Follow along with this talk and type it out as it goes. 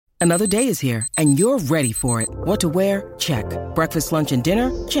Another day is here, and you're ready for it. What to wear? Check. Breakfast, lunch, and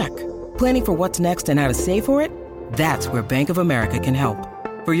dinner? Check. Planning for what's next and how to save for it? That's where Bank of America can help.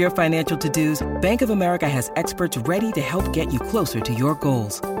 For your financial to-dos, Bank of America has experts ready to help get you closer to your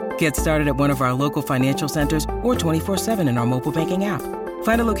goals. Get started at one of our local financial centers or 24/7 in our mobile banking app.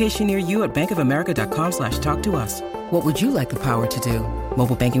 Find a location near you at bankofamerica.com/talktous. What would you like the power to do?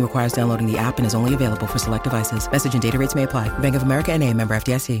 Mobile banking requires downloading the app and is only available for select devices. Message and data rates may apply. Bank of America N.A., member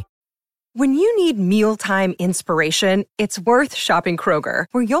FDIC. When you need mealtime inspiration, it's worth shopping Kroger,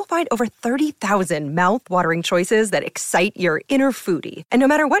 where you'll find over 30,000 mouth-watering choices that excite your inner foodie. And no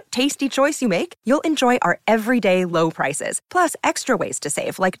matter what tasty choice you make, you'll enjoy our everyday low prices, plus extra ways to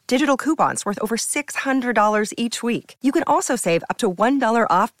save, like digital coupons worth over $600 each week. You can also save up to $1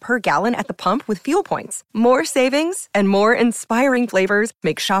 off per gallon at the pump with fuel points. More savings and more inspiring flavors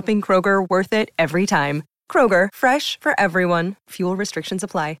make shopping Kroger worth it every time. Kroger, fresh for everyone. Fuel restrictions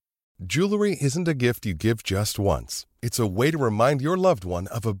apply. Jewelry isn't a gift you give just once. It's a way to remind your loved one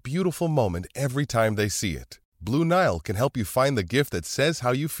of a beautiful moment every time they see it. Blue Nile can help you find the gift that says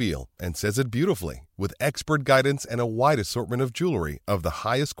how you feel and says it beautifully, with expert guidance and a wide assortment of jewelry of the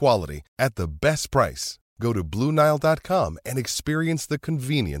highest quality at the best price. Go to BlueNile.com and experience the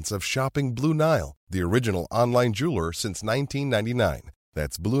convenience of shopping Blue Nile, the original online jeweler since 1999.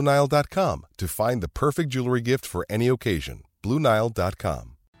 That's BlueNile.com to find the perfect jewelry gift for any occasion.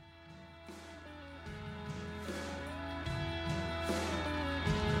 BlueNile.com.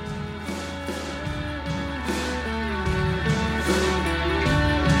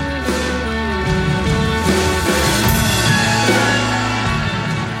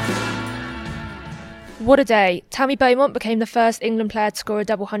 What a day. Tammy Beaumont became the first England player to score a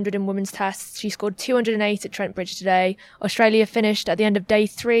double hundred in women's tests. She scored 208 at Trent Bridge today. Australia finished at the end of day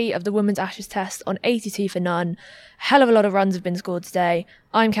 3 of the women's Ashes test on 82 for none. Hell of a lot of runs have been scored today.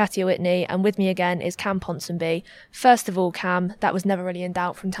 I'm Katia Whitney, and with me again is Cam Ponsonby. First of all, Cam, that was never really in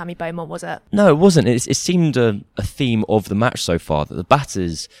doubt from Tammy Beaumont, was it? No, it wasn't. It seemed a theme of the match so far, that the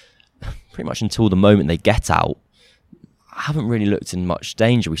batters, pretty much until the moment they get out, haven't really looked in much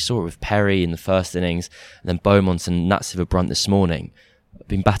danger. We saw it with Perry in the first innings, and then Beaumont and Natsiva Brunt this morning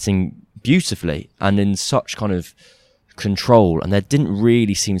been batting beautifully and in such kind of control, and there didn't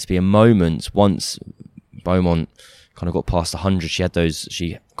really seem to be a moment once Beaumont kind of got past 100.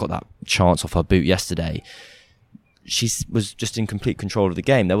 She got that chance off her boot yesterday. She was just in complete control of the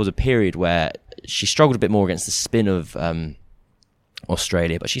game. There was a period where she struggled a bit more against the spin of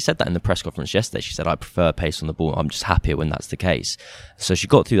Australia, but she said that in the press conference yesterday. She said, I prefer pace on the ball. I'm just happier when that's the case. So she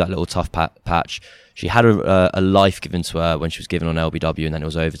got through that little tough patch. She had a life given to her when she was given on LBW, and then it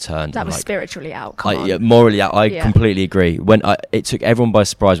was overturned. That was spiritually out. Come on. Yeah, morally out. I completely agree. It took everyone by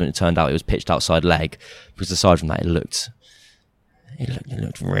surprise when it turned out it was pitched outside leg, because aside from that, it looked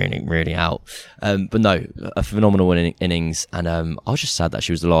really, really out. But no, a phenomenal innings, and I was just sad that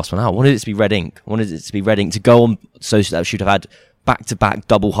she was the last one out. I wanted it to be red ink. I wanted it to be red ink to go on, so that she'd have had back-to-back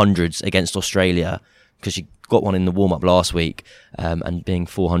double hundreds against Australia, because she got one in the warm-up last week, and being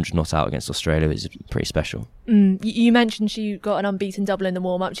 400 not out against Australia is pretty special. You mentioned she got an unbeaten double in the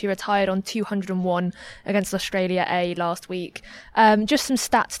warm-up. She retired on 201 against Australia A last week. Just some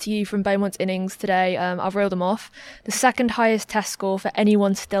stats to you from Beaumont's innings today. I've reeled them off. The second highest test score for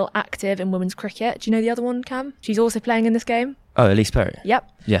anyone still active in women's cricket. Do you know the other one, Cam? She's also playing in this game. Oh, Elise Perry? Yep.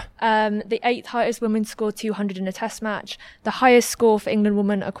 Yeah. The 8th highest woman scored 200 in a test match. The highest score for England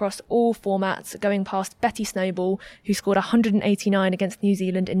women across all formats, going past Betty Snowball, who scored 189 against New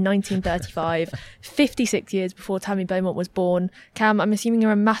Zealand in 1935, 56 years before Tammy Beaumont was born. Cam, I'm assuming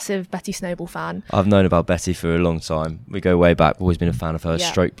you're a massive Betty Snowball fan. I've known about Betty for a long time. We go way back. Always been a fan of her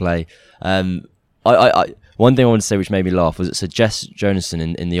stroke play. One thing I wanted to say which made me laugh was that Sir Jess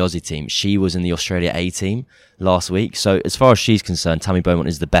Jonasson in the Aussie team, she was in the Australia A team last week. So as far as she's concerned, Tammy Beaumont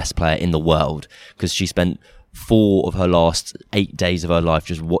is the best player in the world, because she spent 4 of her last 8 days of her life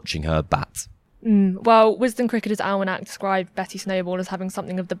just watching her bat. Well, Wisden Cricketer's Almanac described Betty Snowball as having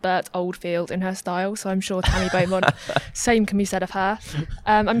something of the Bert Oldfield in her style, so I'm sure Tammy Beaumont, same can be said of her.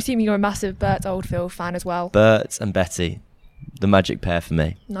 I'm assuming you're a massive Bert Oldfield fan as well. Bert and Betty. The magic pair for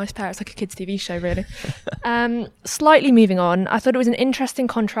me. Nice pair. It's like a kids' TV show, really. Slightly moving on, I thought it was an interesting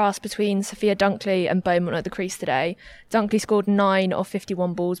contrast between Sophia Dunkley and Beaumont at the crease today. Dunkley scored 9 of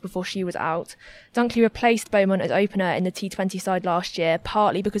 51 balls before she was out. Dunkley replaced Beaumont as opener in the T20 side last year,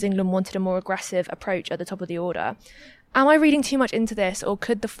 partly because England wanted a more aggressive approach at the top of the order. Am I reading too much into this, or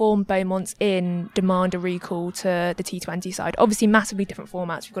could the form Beaumont's in demand a recall to the T20 side? Obviously, massively different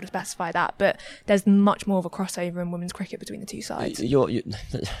formats, we've got to specify that, but there's much more of a crossover in women's cricket between the two sides.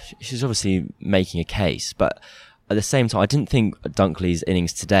 She's obviously making a case, but at the same time, I didn't think Dunkley's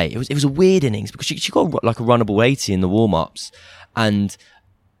innings today, it was a weird innings because she got like a runnable 80 in the warm-ups, and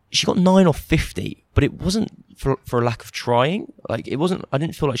she got 9 off 50, but it wasn't for a lack of trying. Like, it wasn't, I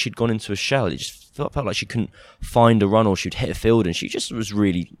didn't feel like she'd gone into a shell. It just felt like she couldn't find a run, or she'd hit a field, and she just was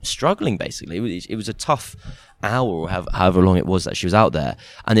really struggling, basically. It was a tough hour, or however long it was that she was out there,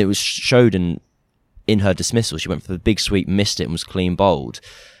 and it was showed in her dismissal. She went for the big sweep, missed it, and was clean bowled.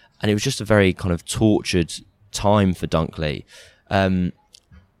 And it was just a very kind of tortured time for Dunkley.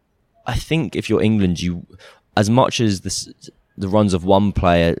 I think if you're England, as much as the runs of one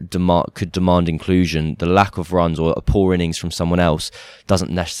player could demand inclusion, the lack of runs or a poor innings from someone else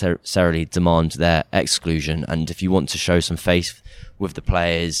doesn't necessarily demand their exclusion. And if you want to show some faith with the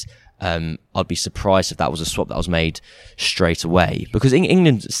players, I'd be surprised if that was a swap that was made straight away, because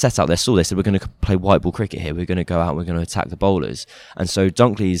England set out their stall. They said, we're going to play white ball cricket here, we're going to go out, we're going to attack the bowlers. And so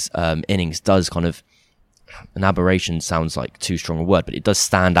Dunkley's innings does kind of, an aberration sounds like too strong a word, but it does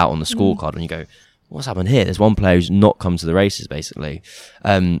stand out on the scorecard when you go, what's happened here? There's one player who's not come to the races, basically.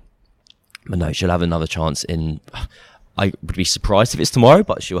 But no, she'll have another chance I would be surprised if it's tomorrow,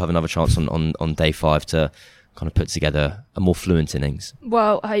 but she'll have another chance on day 5 to kind of put together a more fluent innings.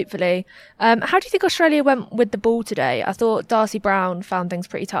 Well, hopefully. How do you think Australia went with the ball today? I thought Darcy Brown found things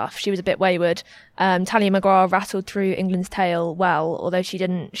pretty tough. She was a bit wayward. Talia McGrath rattled through England's tail well, although she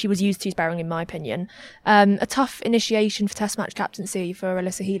was used to sparring, in my opinion. A tough initiation for Test match captaincy for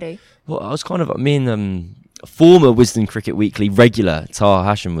Alyssa Healy. Well, I was kind of, former Wisden Cricket Weekly regular Taha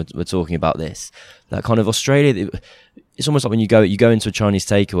Hashim were talking about this. That kind of Australia, it's almost like when you go into a Chinese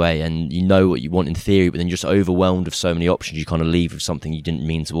takeaway and you know what you want in theory, but then you're just overwhelmed with so many options, you kind of leave with something you didn't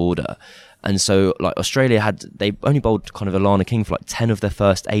mean to order. And so, like, Australia they only bowled kind of Alana King for like 10 of their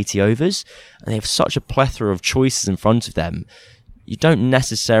first 80 overs, and they have such a plethora of choices in front of them. You don't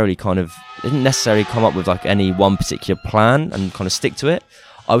necessarily they didn't necessarily come up with like any one particular plan and kind of stick to it.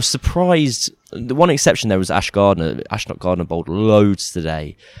 I was surprised. The one exception there was Ash Gardner. Ashnot Gardner bowled loads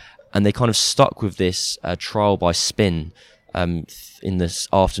today, and they kind of stuck with this trial by spin in this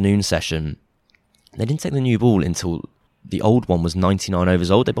afternoon session. They didn't take the new ball until the old one was 99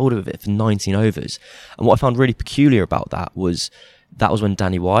 overs old. They bowled with it for 19 overs. And what I found really peculiar about that was when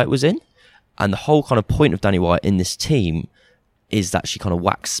Danny Wyatt was in. And the whole kind of point of Danny Wyatt in this team is that she kind of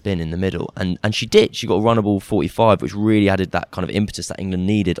whacks spin in the middle. And she did. She got a runnable 45, which really added that kind of impetus that England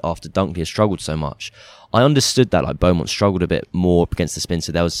needed after Dunkley had struggled so much. I understood that, like, Beaumont struggled a bit more against the spin,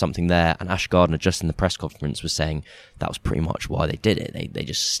 so there was something there. And Ash Gardner, just in the press conference, was saying that was pretty much why they did it. They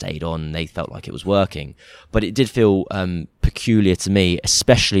just stayed on and they felt like it was working. But it did feel peculiar to me,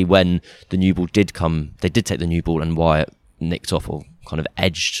 especially when the new ball did come. They did take the new ball and Wyatt nicked off or kind of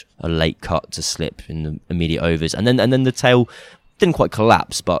edged a late cut to slip in the immediate overs. And then the tail didn't quite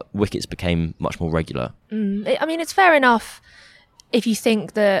collapse, but wickets became much more regular. It's fair enough if you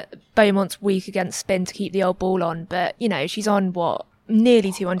think that Beaumont's weak against spin to keep the old ball on, but, you know, she's on,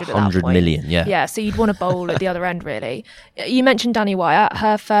 nearly 200 at that point. 100 million, yeah. Yeah, so you'd want to bowl at the other end, really. You mentioned Danny Wyatt,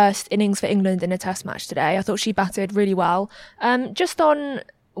 her first innings for England in a Test match today. I thought she batted really well. Just on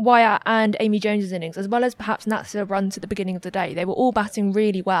Wyatt and Amy Jones's innings, as well as perhaps Nat's runs at the beginning of the day, they were all batting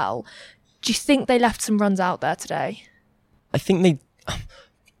really well. Do you think they left some runs out there today? I think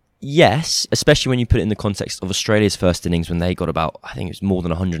yes, especially when you put it in the context of Australia's first innings when they got about, I think it was more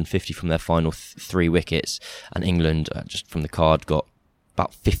than 150 from their final 3 wickets, and England, just from the card, got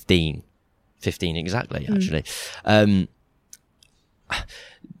about 15 exactly, actually.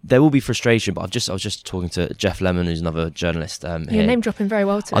 There will be frustration, but I was just talking to Jeff Lemon, who's another journalist. You're name dropping very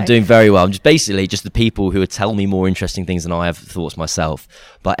well today. I'm doing very well. I'm just the people who are telling me more interesting things than I have thoughts myself.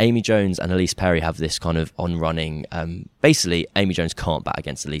 But Amy Jones and Elise Perry have this kind of on-running. Basically, Amy Jones can't bat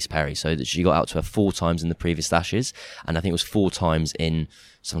against Elise Perry, so that she got out to her 4 times in the previous Ashes, and I think it was 4 times in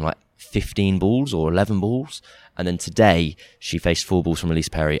something like 15 balls or 11 balls. And then today, she faced 4 balls from Elise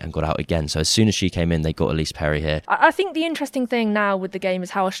Perry and got out again. So as soon as she came in, they got Elise Perry here. I think the interesting thing now with the game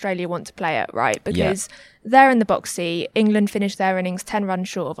is how Australia want to play it, right? Because they're in the box seat. England finished their innings 10 runs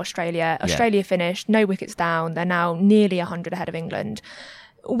short of Australia. Australia finished, no wickets down. They're now nearly 100 ahead of England.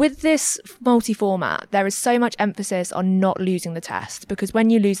 With this multi-format, there is so much emphasis on not losing the test, because when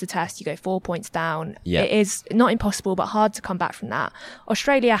you lose the test, you go 4 points down. Yeah. It is not impossible, but hard to come back from that.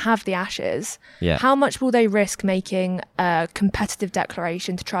 Australia have the Ashes. Yeah. How much will they risk making a competitive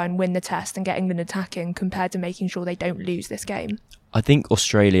declaration to try and win the test and get England attacking compared to making sure they don't lose this game? I think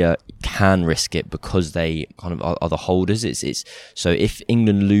Australia can risk it because they kind of are the holders. It's so if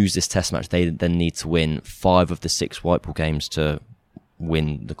England lose this test match, they then need to win 5 of the 6 white ball games to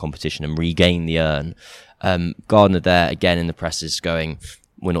win the competition and regain the urn. Gardner there again in the press is going,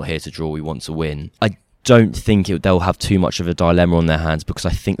 we're not here to draw, we want to win. don't think they'll have too much of a dilemma on their hands, because I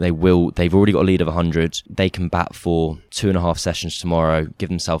think they will. They've already got a lead of 100. They can bat for 2.5 sessions tomorrow, give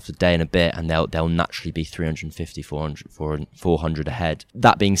themselves a day and a bit, and they'll naturally be 350, 400 ahead.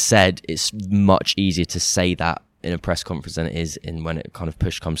 That being said, it's much easier to say that in a press conference than it is in when it kind of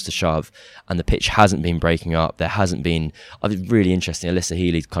push comes to shove, and the pitch hasn't been breaking up. There hasn't been. I think really interesting. Alyssa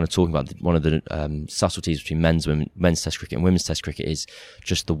Healy kind of talking about one of the subtleties between men's Test cricket and women's Test cricket is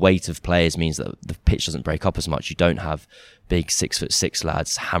just the weight of players means that the pitch doesn't break up as much. You don't have big 6'6"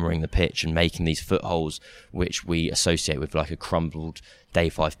 lads hammering the pitch and making these footholes, which we associate with like a crumbled day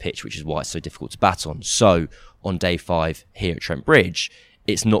 5 pitch, which is why it's so difficult to bat on. So on day 5 here at Trent Bridge,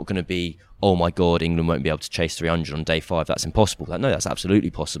 it's not going to be, oh my God, England won't be able to chase 300 on day 5. That's impossible. No, that's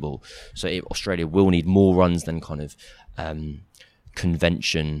absolutely possible. So Australia will need more runs than kind of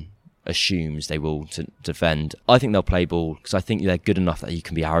convention assumes they will to defend. I think they'll play ball, because I think they're good enough that you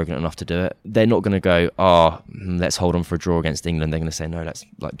can be arrogant enough to do it. They're not going to go, let's hold on for a draw against England. They're going to say, no, let's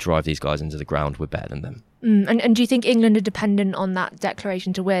drive these guys into the ground. We're better than them. And do you think England are dependent on that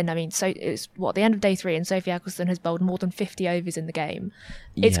declaration to win? I mean, so it's the end of day 3, and Sophie Ecclestone has bowled more than 50 overs in the game.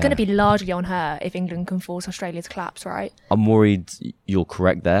 It's going to be largely on her if England can force Australia to collapse, right? I'm worried you're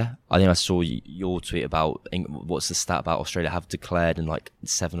correct there. I think I saw your tweet about what's the stat about Australia have declared in like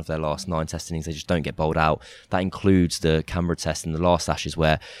 7 of their last 9 Test innings they just don't get bowled out. That includes the Canberra Test and the last Ashes,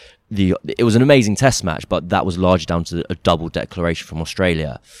 where it was an amazing Test match, but that was largely down to a double declaration from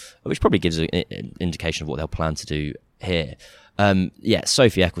Australia, which probably gives an indication of what they'll plan to do here.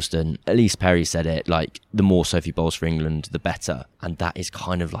 Sophie Ecclestone, Elise Perry said it, like, the more Sophie bowls for England, the better. And that is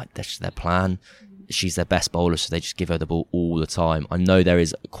kind of like that's their plan. She's their best bowler, so they just give her the ball all the time. I know there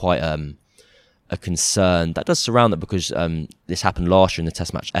is quite a concern that does surround that, because this happened last year in the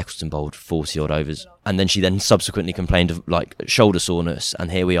Test match. Ecclestone bowled 40 odd overs, and then she subsequently complained of like shoulder soreness,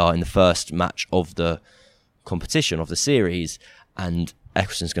 and here we are in the first match of the competition, of the series, and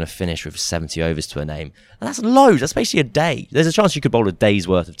Ecclestone's going to finish with 70 overs to her name, and that's loads. That's basically a day. There's a chance you could bowl a day's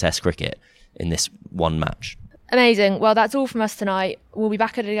worth of Test cricket in this one match. Amazing. Well, that's all from us tonight. We'll be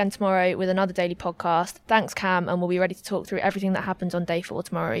back at it again tomorrow with another daily podcast. Thanks, Cam, and we'll be ready to talk through everything that happens on day 4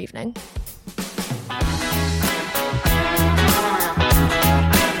 tomorrow evening.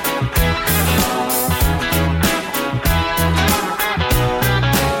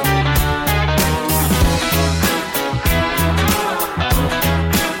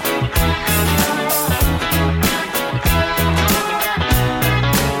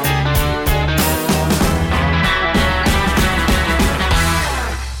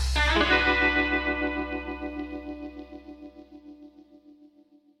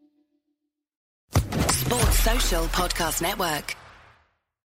 Social Podcast Network.